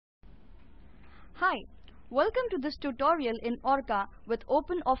Hi, welcome to this tutorial in Orca with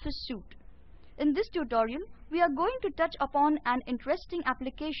OpenOffice Suite. In this tutorial, we are going to touch upon an interesting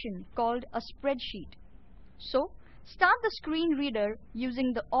application called a spreadsheet. So, start the screen reader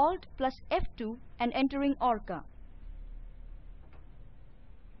using the Alt plus F2 and entering Orca.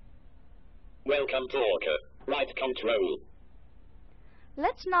 Welcome to Orca. Right control.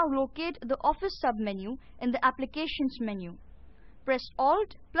 Let's now locate the Office submenu in the Applications menu. Press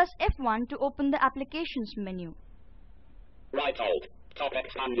Alt plus F1 to open the Applications menu. Right Alt. Top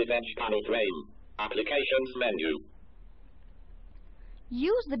expanded edge panel frame. Applications menu.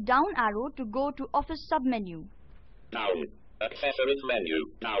 Use the down arrow to go to Office submenu. Down. Accessories menu.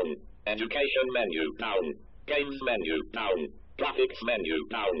 Down. Education menu. Down. Games menu. Down. Graphics menu.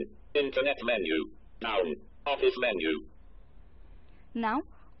 Down. Internet menu. Down. Office menu. Now,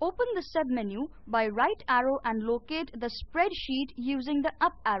 open the submenu by right arrow and locate the spreadsheet using the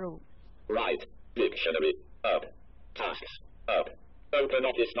up arrow. Right. Dictionary. Up. Tasks. Up.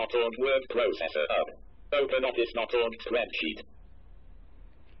 OpenOffice not.org word processor. Up. OpenOffice not.org spreadsheet.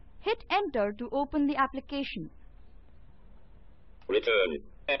 Hit enter to open the application. Return.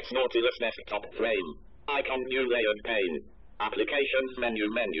 X Nautilus desktop frame. Icon new layered pane. Applications menu.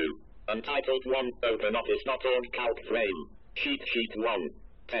 Untitled 1. OpenOffice not.org calc frame. Sheet 1.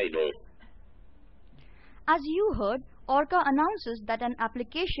 Table. As you heard, Orca announces that an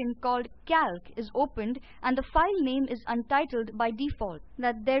application called Calc is opened and the file name is untitled by default,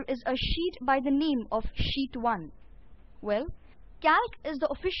 that there is a sheet by the name of Sheet 1. Well, Calc is the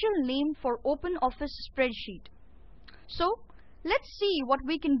official name for OpenOffice spreadsheet. So, let's see what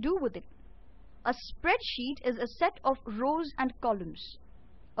we can do with it. A spreadsheet is a set of rows and columns.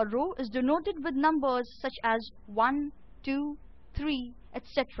 A row is denoted with numbers such as 1, 2, 3,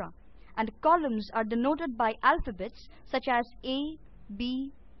 etc. And columns are denoted by alphabets such as A,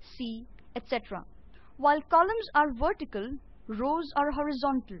 B, C, etc. While columns are vertical, rows are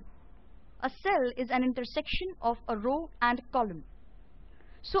horizontal. A cell is an intersection of a row and column.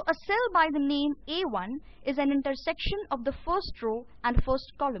 So a cell by the name A1 is an intersection of the first row and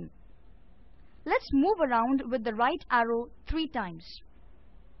first column. Let's move around with the right arrow 3 times.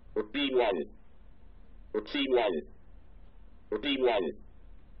 B1. C1. B1.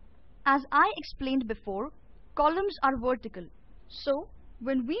 As I explained before, columns are vertical. So,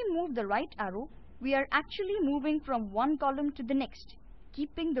 when we move the right arrow, we are actually moving from one column to the next,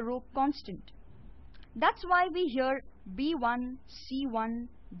 keeping the row constant. That's why we hear B1, C1,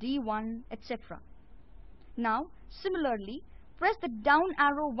 D1, etc. Now, similarly, press the down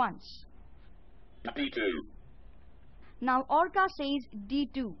arrow once. D2. Now Orca says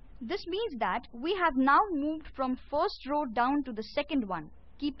D2. This means that we have now moved from first row down to the second one,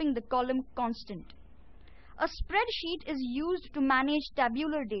 keeping the column constant. A spreadsheet is used to manage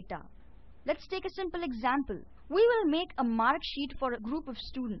tabular data. Let's take a simple example. We will make a mark sheet for a group of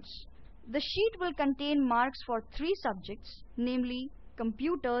students. The sheet will contain marks for 3 subjects, namely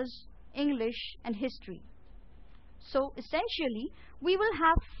computers, English and history. So essentially, we will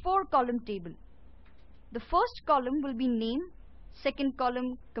have 4-column table. The first column will be name, second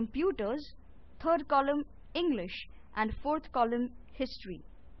column computers, third column English and fourth column history.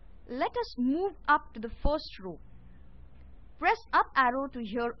 Let us move up to the first row. Press up arrow to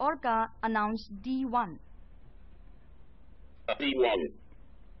hear Orca announce D1. D1.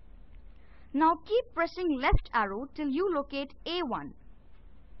 Now keep pressing left arrow till you locate A1.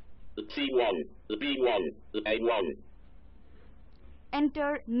 C1, B1, A1.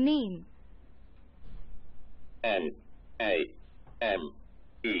 Enter name. N, A, M,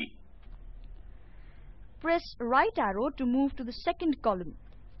 E. Press right arrow to move to the second column.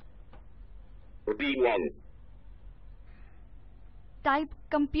 B1. Type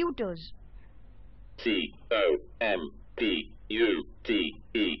computers. C, O, M, P, U, T,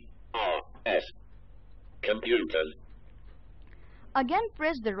 E, R, S. Computers. Again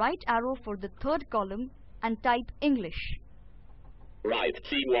press the right arrow for the third column and type English. Right,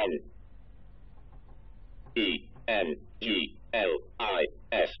 C1. E, N, G, L, I,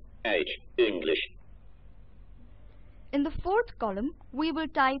 S, H, English. In the fourth column, we will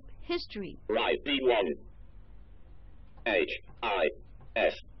type history. Right, D1. H, I,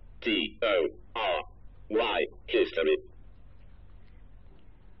 S, T, O, R, Y, history.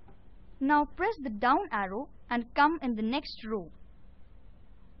 Now press the down arrow and come in the next row.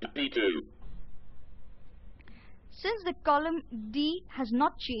 D2. Since the column D has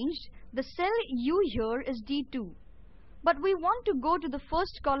not changed, the cell U here is D2. But we want to go to the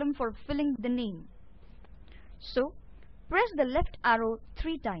first column for filling the name. So, press the left arrow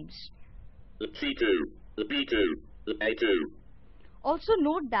 3 times. C2, B2, A2. Also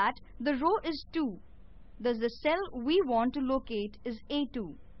note that the row is 2. Thus the cell we want to locate is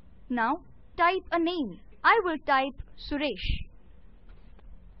A2. Now type a name. I will type Suresh.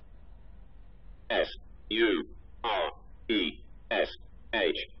 S-U-R-E-S-H.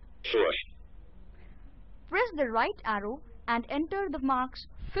 Suresh. Press the right arrow and enter the marks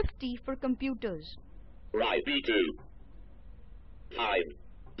 50 for computers. Right B2. 5,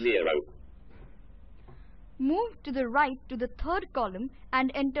 0. Move to the right to the third column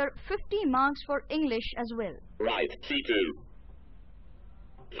and enter 50 marks for English as well. Right C2.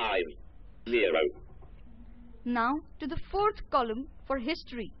 5, 0. Now to the fourth column for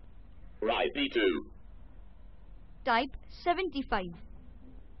history. Right B2. Type 75.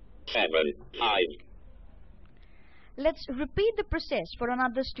 7, 5. Let's repeat the process for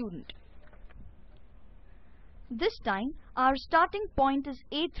another student. This time our starting point is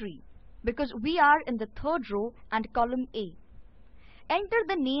A3 because we are in the third row and column A. Enter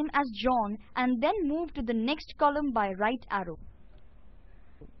the name as John and then move to the next column by right arrow.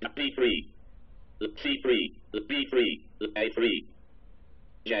 B3. C3. B3. A3.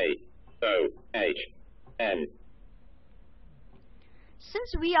 J. O. H. N.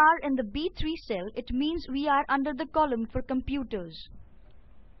 Since we are in the B3 cell, it means we are under the column for computers.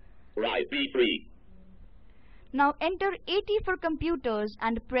 Right B3. Now enter 80 for computers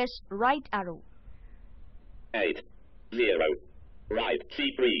and press right arrow. 8, 0. Right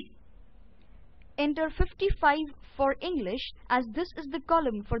C3. Enter 55 for English as this is the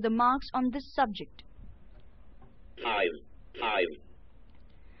column for the marks on this subject. 5, 5.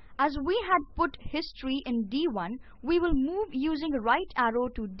 As we had put history in D1, we will move using right arrow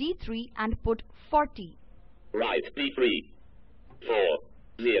to D3 and put 40. Right D3. 4,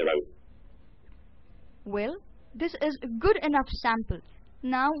 0. Well, this is a good enough sample.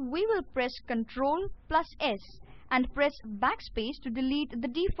 Now we will press Ctrl plus S and press backspace to delete the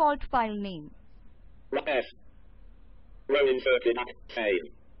default file name. F. Row inserted at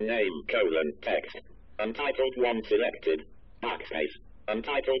save. Name colon text. Untitled 1 selected. Backspace.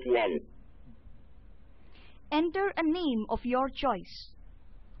 Untitled 1. Enter a name of your choice.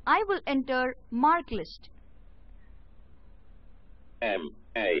 I will enter Mark List.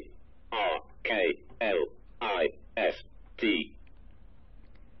 M-A-R-K-L-I-S-T.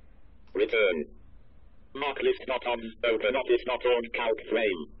 Return. Mark list not on. Open office not on calc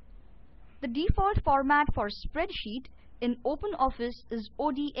frame. The default format for spreadsheet in OpenOffice is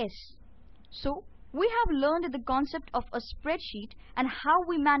ODS. So, we have learned the concept of a spreadsheet and how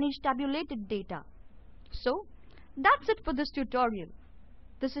we manage tabulated data. So, that's it for this tutorial.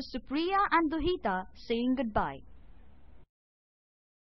 This is Supriya and Duhita saying goodbye.